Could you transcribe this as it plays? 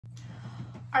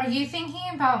Are you thinking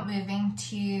about moving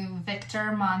to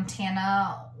Victor,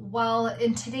 Montana? Well,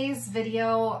 in today's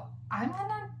video, I'm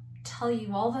gonna tell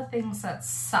you all the things that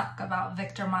suck about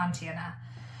Victor, Montana.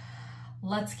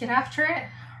 Let's get after it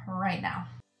right now.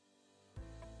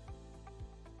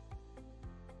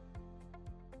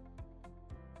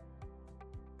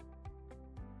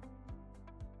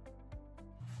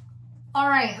 All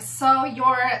right, so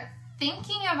you're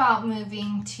thinking about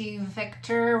moving to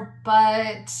Victor,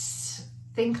 but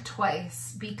think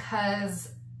twice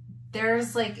because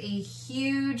there's like a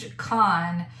huge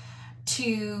con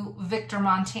to Victor,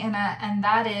 Montana, and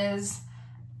that is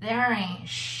there ain't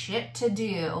shit to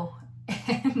do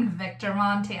in Victor,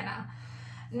 Montana.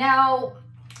 Now,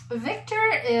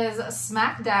 Victor is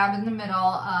smack dab in the middle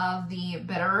of the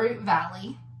Bitterroot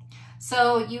Valley.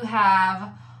 So you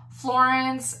have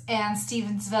Florence and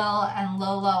Stevensville and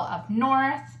Lolo up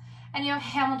north, and you have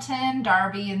Hamilton,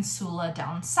 Darby, and Missoula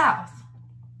down south.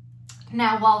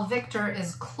 Now, while Victor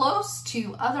is close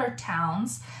to other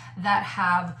towns that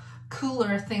have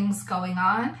cooler things going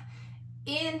on,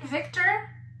 in Victor,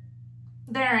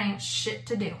 there ain't shit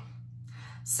to do.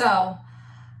 So,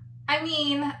 I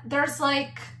mean, there's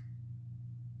nothing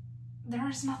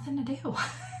to do.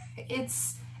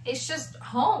 It's just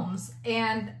homes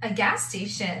and a gas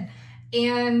station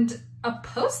and a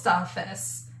post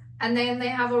office. And then they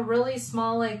have a really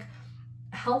small like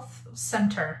health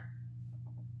center.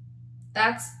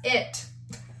 That's it.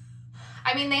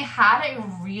 I mean, they had a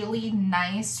really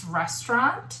nice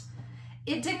restaurant.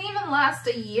 It didn't even last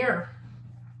a year.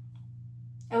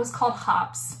 It was called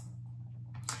Hops.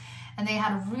 And they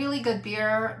had really good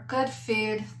beer, good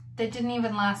food. They didn't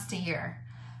even last a year.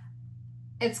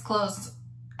 It's closed.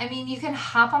 I mean, you can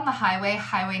hop on the highway,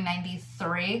 Highway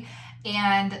 93,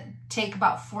 and take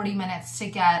about 40 minutes to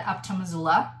get up to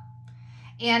Missoula.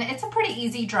 And it's a pretty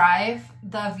easy drive.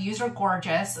 The views are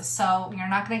gorgeous, so you're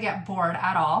not gonna get bored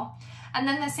at all. And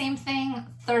then the same thing,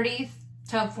 30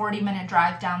 to 40 minute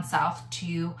drive down south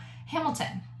to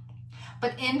Hamilton.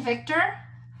 But in Victor,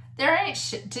 there ain't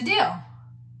shit to do.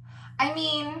 I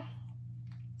mean,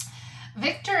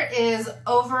 Victor is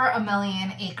over 1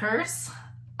 million acres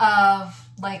of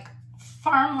like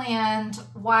farmland,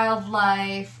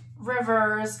 wildlife,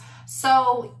 rivers.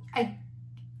 So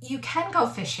you can go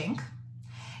fishing,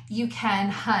 you can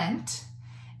hunt,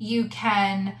 you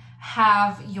can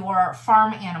have your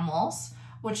farm animals,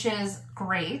 which is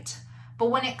great. But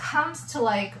when it comes to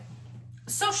like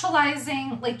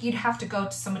socializing, like you'd have to go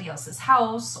to somebody else's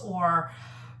house, or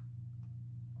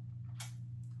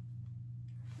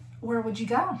where would you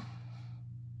go?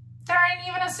 There ain't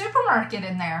even a supermarket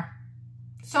in there.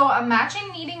 So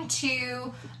imagine needing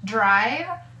to drive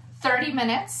 30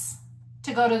 minutes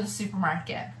to go to the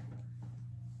supermarket.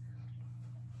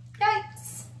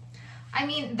 Yikes. I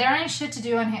mean, there ain't shit to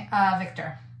do in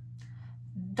Victor.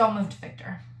 Don't move to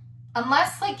Victor.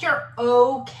 Unless like you're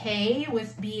okay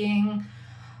with being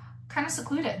kind of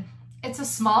secluded. It's a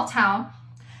small town.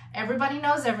 Everybody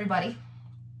knows everybody.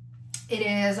 It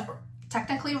is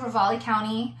technically Ravalli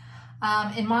County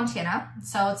in Montana.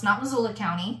 So it's not Missoula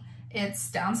County.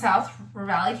 It's down south,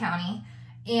 Ravalli County.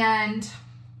 And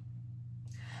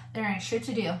there ain't shit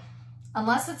to do.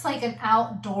 Unless it's like an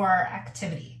outdoor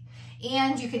activity.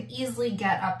 And you can easily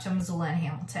get up to Missoula and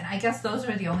Hamilton. I guess those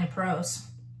are the only pros.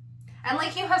 And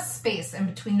like you have space in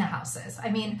between the houses. I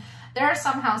mean, there are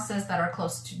some houses that are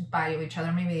close by to each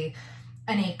other, maybe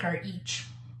an acre each.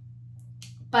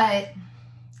 But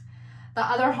the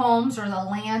other homes or the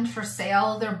land for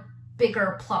sale, they're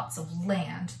bigger plots of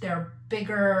land. They're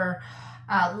bigger,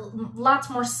 lots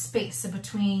more space in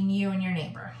between you and your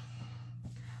neighbor.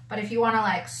 But if you want to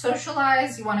like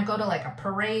socialize, you want to go to like a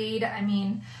parade, I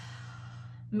mean,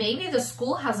 maybe the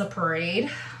school has a parade.